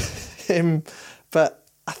know. But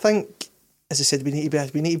I think, as I said, we need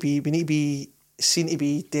to be seen to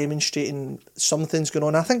be demonstrating something's going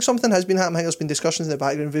on. I think something has been happening. I think there's been discussions in the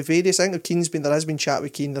background with various. I think there has been chat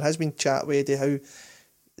with Keane. There has been chat with Eddie how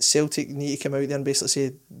Celtic need to come out there and basically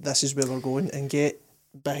say this is where we're going and get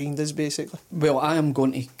behind us, basically. Well, I am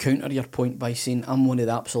going to counter your point by saying I'm one of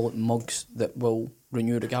the absolute mugs that will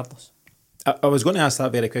renew regardless. I was going to ask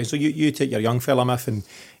that very question. So you take your young fella, Miff, and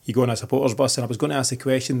you go on a supporters bus, and I was going to ask the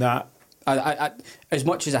question that... I as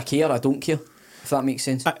much as I care, I don't care, if that makes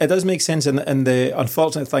sense. It does make sense, and the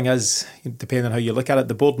unfortunate thing is, depending on how you look at it,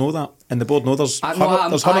 the board know that, and the board know there's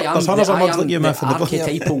hundreds of mugs like you, Miff. The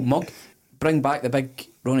archetypal mug. Bring back the big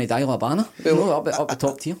Ronnie Dyler banner. Up the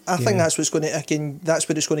top tier. I think that's what's going to, again, that's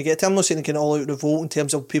where it's going to get to. I'm not saying it can all out revolt in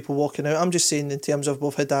terms of people walking out. I'm just saying in terms of,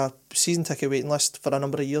 we've had a season ticket waiting list for a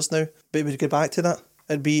number of years now, but it would go back to that.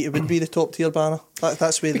 It would be the top tier banner.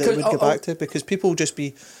 That's where it would go back to, because people will just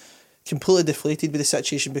be completely deflated with the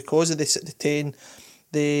situation because of the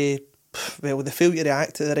failure to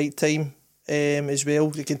act at the right time as well,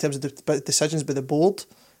 like in terms of the decisions by the board.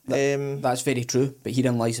 That's very true, but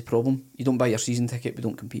herein lies the problem. You don't buy your season ticket, we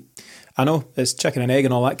don't compete. I know, it's chicken and egg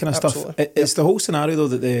and all that kind of stuff. It's the whole scenario though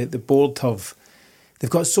that the board they've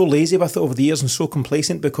got so lazy with it over the years and so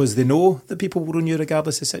complacent, because they know that people will renew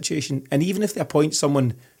regardless of the situation. And even if they appoint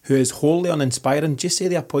someone who is wholly uninspiring, just say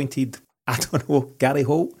they appointed, I don't know, Gary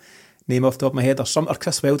Holt, name off the top of my head, or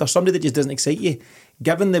Chris Wilder, somebody that just doesn't excite you.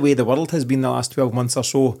 Given the way the world has been the last 12 months or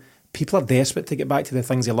so, people are desperate to get back to the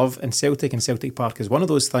things they love, and Celtic Park is one of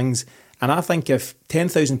those things. And I think if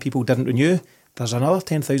 10,000 people didn't renew, there's another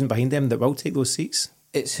 10,000 behind them that will take those seats.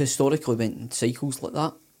 It's historically went in cycles like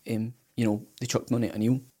that. They chucked money at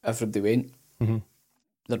Neil. Everybody went. Mm-hmm.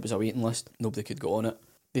 There was a waiting list. Nobody could go on it.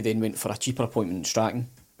 They then went for a cheaper appointment in Strachan,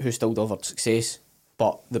 who still delivered success,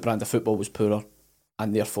 but the brand of football was poorer,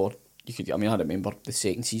 and therefore I remember the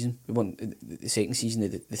second season. We won the second season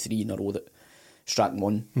of the 3 in a row that Stratton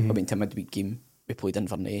won. Mm-hmm. I went to a midweek game. We played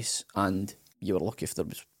Inverness, and you were lucky if there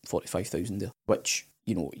was 45,000 there, which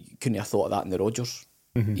you couldn't have thought of that in the Rodgers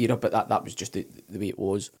era, but that was just the way it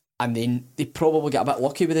was. And then they probably got a bit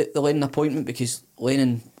lucky with the Lennon appointment, because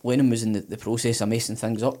Lennon was in the process of messing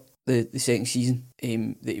things up, the second season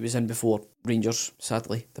that he was in before Rangers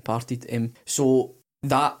sadly departed. So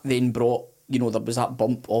that then brought, there was that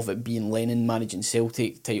bump of it being Lennon managing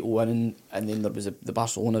Celtic, title winning, and then there was the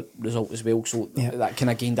Barcelona result as well. So that kind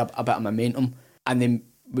of gained a bit of momentum. And then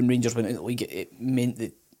when Rangers went into the league, it meant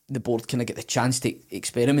that the board kind of get the chance to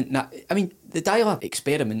experiment. Now, I mean, the Dyla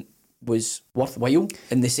experiment was worthwhile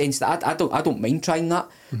in the sense that I don't mind trying that,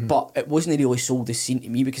 but it wasn't really sold as seen to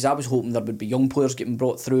me, because I was hoping there would be young players getting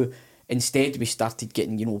brought through. Instead, we started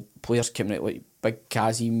getting players coming out like Big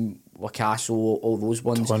Kazim, Wakaso, all those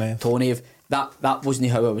ones, Tonev. That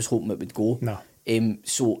wasn't how I was hoping it would go. No.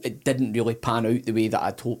 So it didn't really pan out the way that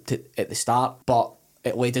I'd hoped it at the start, but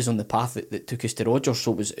it led us on the path that took us to Rodgers,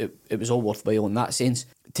 so it was all worthwhile in that sense.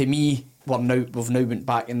 To me, we've now went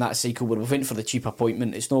back in that cycle where we went for the cheap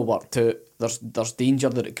appointment. It's not worked out. There's danger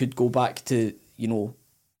that it could go back to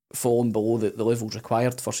falling below the levels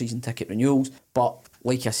required for season ticket renewals. But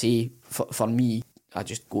like I say, for me, I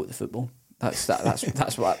just go to the football. That's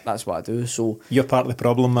what I do. So you're part of the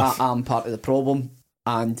problem, Muff. I'm part of the problem,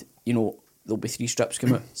 and there'll be 3 strips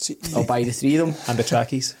come out. I'll buy the 3 of them, and the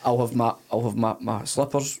trackies. I'll have my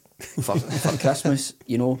slippers for Christmas.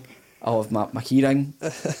 I'll have my keyring,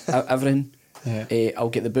 everything. Yeah. I'll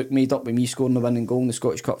get the book made up with me scoring the winning goal in the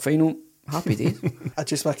Scottish Cup final. Happy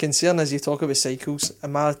days. My concern as you talk about cycles,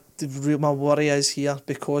 and my worry is here,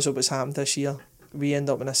 because of what's happened this year, we end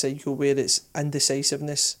up in a cycle where it's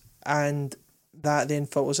indecisiveness, and that then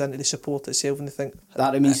filters into the support itself, and they think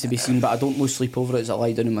that remains to be seen. But I don't lose sleep over it as I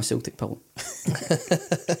lie down in my Celtic pillow.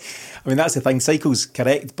 I mean, that's the thing. Cycle's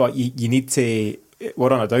correct, but you need to.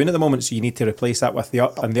 We're on a down at the moment, so you need to replace that with the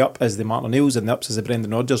up, and the up is the Martin O'Neills, and the ups is the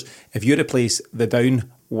Brendan Rodgers. If you replace the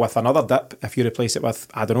down with another dip, if you replace it with,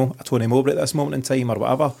 I don't know, a Tony Mowbray at this moment in time or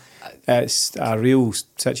whatever, it's a real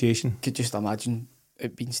situation. Could just imagine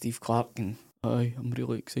it being Steve Clarke, and I'm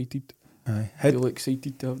really excited. Really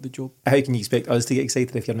excited to have the job. How can you expect us to get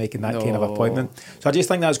excited if you're making that kind of appointment? So I just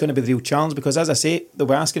think that's going to be the real challenge, because as I say, they'll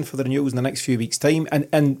be asking for the renewals in the next few weeks' time,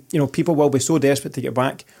 and people will be so desperate to get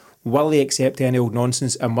back. Will they accept any old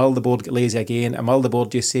nonsense, and will the board get lazy again, and will the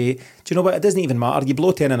board just say, do you know what, it doesn't even matter, you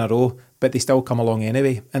blow 10 in a row, but they still come along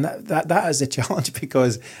anyway? And that is the challenge,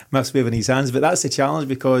 because Miff's waving his hands, but that's the challenge,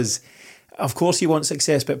 because of course you want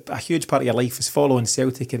success, but a huge part of your life is following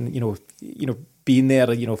Celtic and being there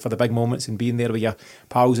for the big moments, and being there with your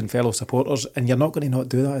pals and fellow supporters, and you're not going to not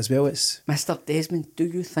do that as well. It's Mr. Desmond, do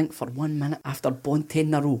you think for 1 minute after blowing 10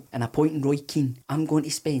 in a row and appointing Roy Keane, I'm going to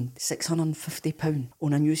spend £650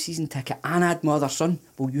 on a new season ticket and add my other son?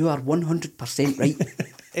 Well, you are 100% right.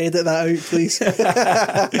 Edit that out, please.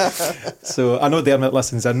 So I know Dermot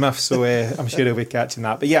listens in, Miff, so I'm sure he'll be catching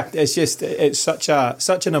that. But yeah, it's such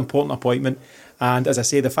an important appointment. And as I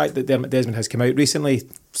say, the fact that Dermot Desmond has come out recently,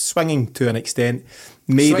 swinging to an extent,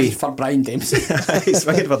 maybe swinging for Brian Dempsey,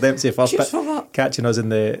 swinging for Dempsey first, cheers but for that. Catching us in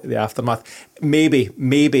the aftermath. Maybe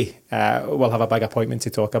we'll have a big appointment to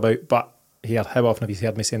talk about. But here, how often have you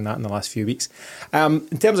heard me saying that in the last few weeks? In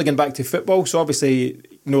terms of getting back to football, so obviously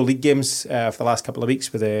no league games for the last couple of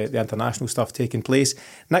weeks with the international stuff taking place.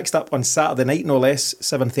 Next up on Saturday night, no less,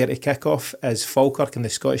 7:30 kickoff is Falkirk in the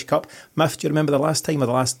Scottish Cup. Miff, do you remember the last time, or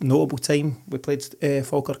the last notable time we played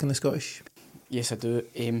Falkirk in the Scottish? Yes, I do.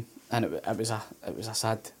 And it was a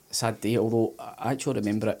sad day, although I actually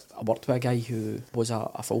remember it. I worked with a guy who was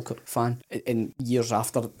a Falkirk fan, and years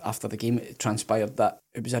after the game it transpired that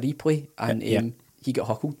it was a replay, and he got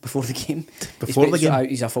huckled before the game.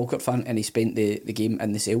 He's a Falkirk fan, and he spent the game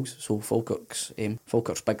in the cells. So Falkirk's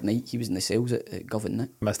big night, he was in the cells at Govan.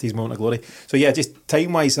 Missed his moment of glory. So yeah, just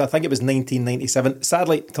time wise, I think it was 1997.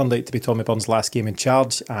 Sadly, it turned out to be Tommy Byrne's last game in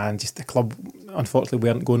charge, and just the club unfortunately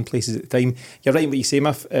weren't going places at the time. You're right in what you say,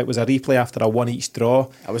 Miff. It was a replay after a 1-1 draw.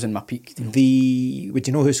 I was in my peak. Would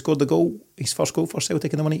you know who scored the goal? His first goal for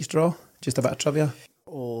Celtic in the 1-1 draw? Just a bit of trivia.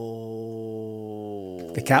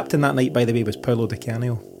 The captain that night, by the way, was Paulo Di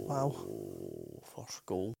Canio. Wow. First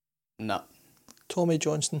goal. Nah. Tommy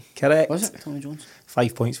Johnson. Correct. Was it Tommy Johnson?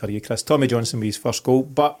 5 points for you, Chris. Tommy Johnson with his first goal.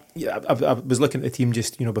 But yeah, I was looking at the team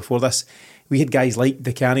just before this. We had guys like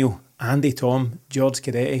Di Canio, Andy Tom, George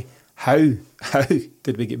Cadetti. How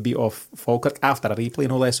did we get beat off Falkirk after a replay,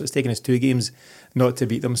 no less? So it's taken us 2 games not to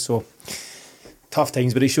beat them. So tough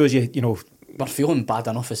times, but it shows you, we're feeling bad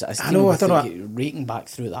enough as it is. I know, I don't know. Raking back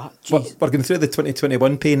through that. We're going through the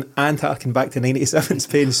 2021 pain and harking back to 97's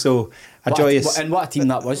pain, so a joyous... And what a team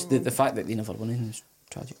that was. The fact that they never won in is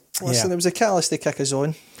tragic. Listen, It was a catalyst to kick us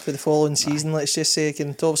on for the following season, let's just say.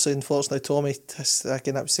 Obviously, unfortunately, Tommy has up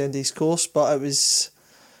to end his course, but it was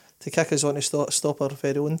to kick us on to stop our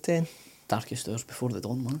very own 10. darkest hours before the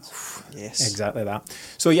dawn, man. Yes. Exactly that.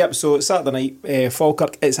 So Saturday night,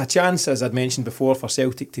 Falkirk, it's a chance, as I'd mentioned before, for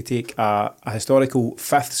Celtic to take a historical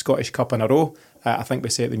 5th Scottish Cup in a row. I think we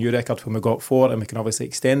set the new record when we got 4, and we can obviously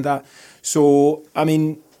extend that. So, I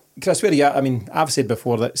mean, Chris, where are you at? I mean, I've said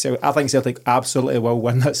before that I think Celtic absolutely will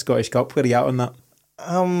win that Scottish Cup. Where are you at on that?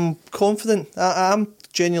 I'm confident. I'm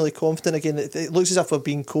genuinely confident. Again, it looks as if we're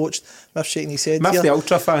being coached. Miff's shaking his head Miff, here. the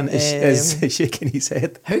Ultra fan, is shaking his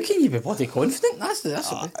head. How can you be bloody confident? That's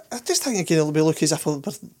I just think again it'll be look as if we're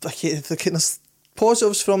there's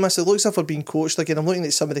positives from this. It looks as if we're being coached. Again, I'm looking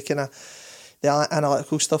at some of the kind of the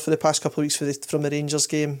analytical stuff for the past couple of weeks from the Rangers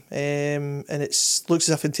game, and it looks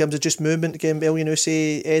as if in terms of just movement again,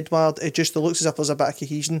 Elyounoussi, Edward, it looks as if there's a bit of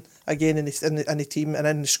cohesion again in the team and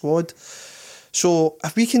in the squad. So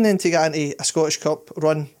if we can then take it into a Scottish Cup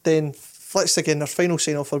run, then let's again our final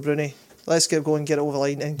sign off for Brunei. Let's get going, get it over the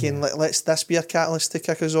line, and again let's this be a catalyst to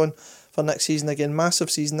kick us on for next season again.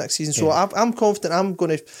 Massive season next season. So I'm confident. I'm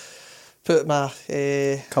going to put my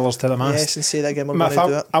colours to the mast. Yes, and say that again. We're going to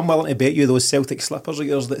do it. I'm willing to bet you those Celtic slippers of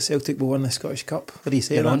yours that Celtic will win the Scottish Cup. What do you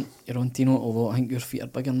say? You're on, Tino. Although I think your feet are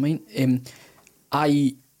bigger than mine.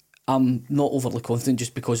 I'm not overly confident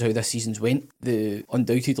just because of how this season's went.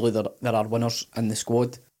 Undoubtedly there are winners in the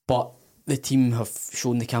squad, but the team have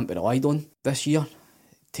shown they can't be relied on this year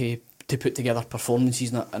to put together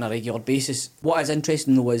performances on a regular basis. What is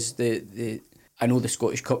interesting though is I know the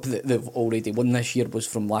Scottish Cup that they've already won this year was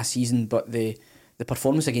from last season, but the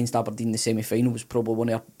performance against Aberdeen in the semi-final was probably one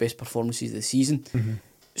of our best performances of the season. Mm-hmm.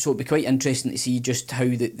 So it'd be quite interesting to see just how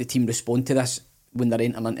the team respond to this when they're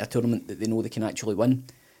entering into a tournament that they know they can actually win.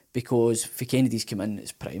 Because if Kennedy's come in,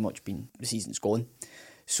 it's pretty much been the season's gone.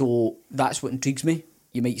 So that's what intrigues me.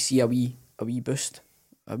 You might see a wee boost,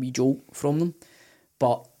 a wee jolt from them,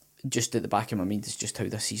 but just at the back of my mind is just how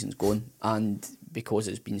this season's gone, and because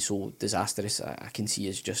it's been so disastrous, I can see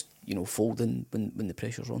us just folding when the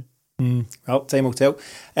pressure's on. Well, time will tell.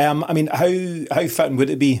 I mean, how fitting would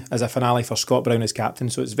it be as a finale for Scott Brown as captain?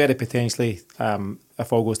 So it's very potentially,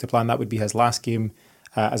 if all goes to plan, that would be his last game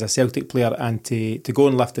as a Celtic player, and to go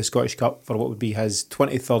and lift the Scottish Cup for what would be his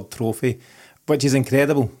 23rd trophy, which is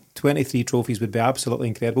incredible. 23 trophies would be absolutely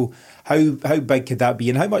incredible. How big could that be,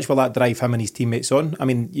 and how much will that drive him and his teammates on? I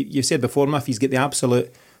mean, you said before, Miff, he's got the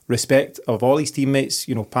absolute respect of all his teammates,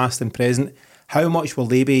 past and present. How much will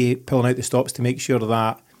they be pulling out the stops to make sure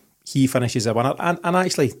that he finishes a winner? And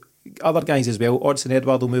actually, other guys as well, Odsonne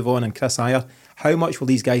Edouard will move on, and Chris Ayer. How much will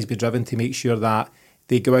these guys be driven to make sure that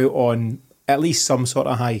they go out on at least some sort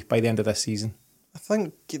of high by the end of this season? I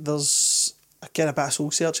think there's a bit of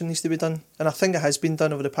soul searching needs to be done, and I think it has been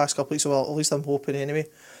done over the past couple of weeks. Well, at least I'm hoping anyway,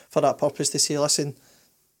 for that purpose, to say, listen,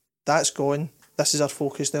 that's gone. This is our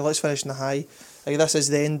focus now. Let's finish in the high. Like, this is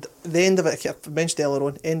the end of it. I mentioned earlier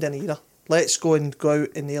on, end of an era. Let's go out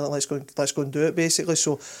and nail it. Let's go and do it, basically.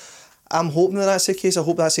 So I'm hoping that's the case. I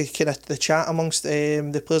hope that's the chat amongst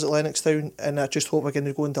the players at Lennoxtown, and I just hope we're going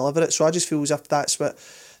to go and deliver it. So I just feel as if that's what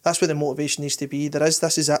the motivation needs to be.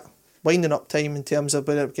 This is it. Winding up time in terms of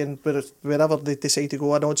wherever they decide to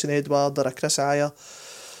go, an Odsonne Edouard or a Chris Ayer,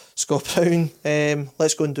 Scott Brown.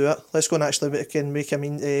 Let's go and do it. Let's go and actually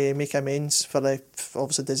make amends for the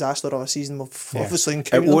obviously disaster of a season we've obviously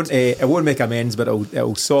encountered. It won't make amends, but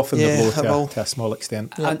it'll soften the blow to a small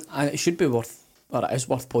extent. Yeah. And it should be it is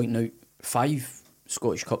worth pointing out 5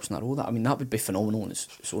 Scottish Cups in a row. That would be phenomenal in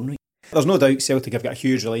its own right. There's no doubt Celtic have got a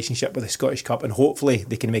huge relationship with the Scottish Cup, and hopefully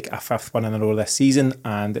they can make it a 5th one in a row this season,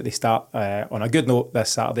 and they start on a good note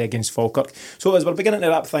this Saturday against Falkirk. So as we're beginning to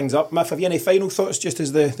wrap things up, Miff, have you any final thoughts just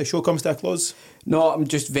as the show comes to a close? No, I'm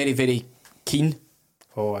just very, very keen.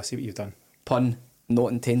 Oh, I see what you've done. Pun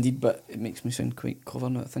not intended, but it makes me sound quite clever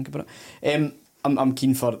now that I think about it. I'm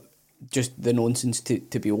keen for just the nonsense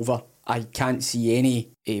to be over. I can't see any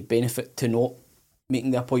benefit to not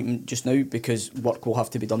making the appointment just now, because work will have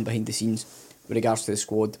to be done behind the scenes with regards to the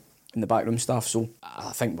squad and the backroom staff. So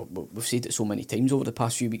I think we've said it so many times over the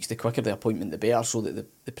past few weeks, the quicker the appointment the better, so that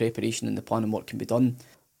the preparation and the planning work can be done.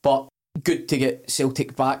 But good to get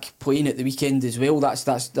Celtic back playing at the weekend as well.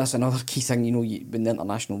 That's another key thing, when the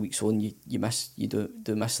international week's on, you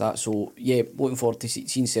do miss that. So yeah, looking forward to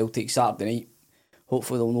seeing Celtic Saturday night.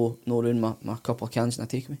 Hopefully they'll no ruin my couple of cans and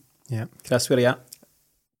a takeaway. Yeah. Chris, where are you at?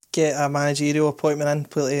 Get a managerial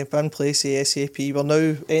appointment in place ASAP. We're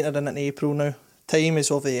now entering into April now. Time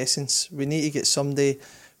is of the essence. We need to get somebody,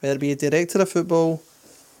 whether it be a director of football,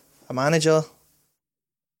 a manager,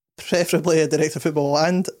 preferably a director of football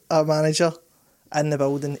and a manager, in the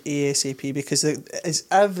building ASAP, because as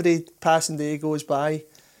every passing day goes by,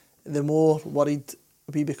 the more worried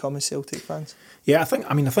we become as Celtic fans. Yeah, I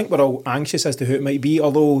think we're all anxious as to who it might be,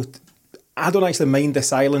 although I don't actually mind the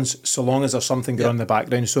silence so long as there's something going on in the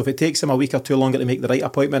background. So if it takes him a week or two longer to make the right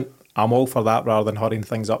appointment, I'm all for that rather than hurrying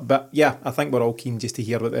things up. But yeah, I think we're all keen just to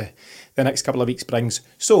hear what the next couple of weeks brings.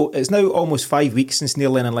 So it's now almost 5 weeks since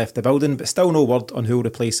Neil Lennon left the building, but still no word on who will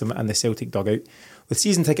replace him in the Celtic dugout. With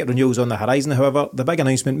season ticket renewals on the horizon, however, the big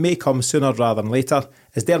announcement may come sooner rather than later,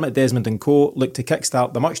 as Dermot, Desmond and co look to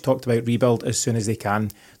kickstart the much talked about rebuild as soon as they can.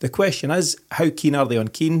 The question is, how keen are they on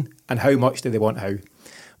Keane, and how much do they want how?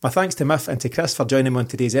 My thanks to Miff and to Chris for joining me on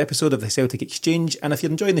today's episode of the Celtic Exchange, and if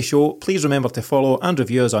you're enjoying the show, please remember to follow and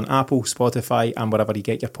review us on Apple, Spotify and wherever you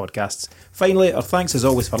get your podcasts. Finally, our thanks as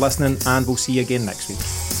always for listening, and we'll see you again next week.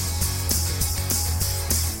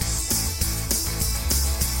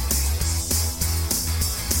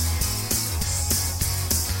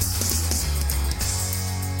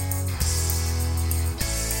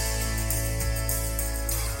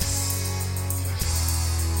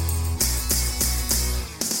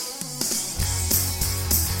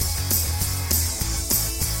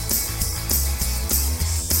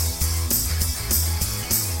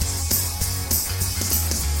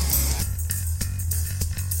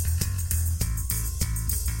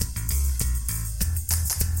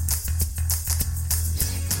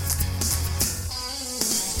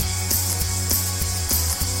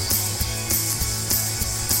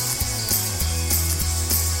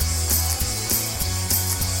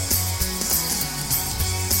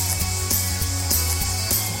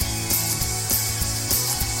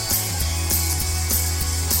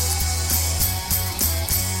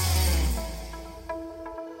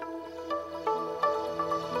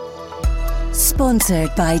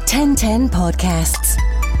 Sponsored by 1010 Podcasts.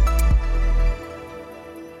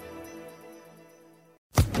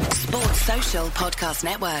 Sports Social Podcast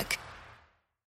Network.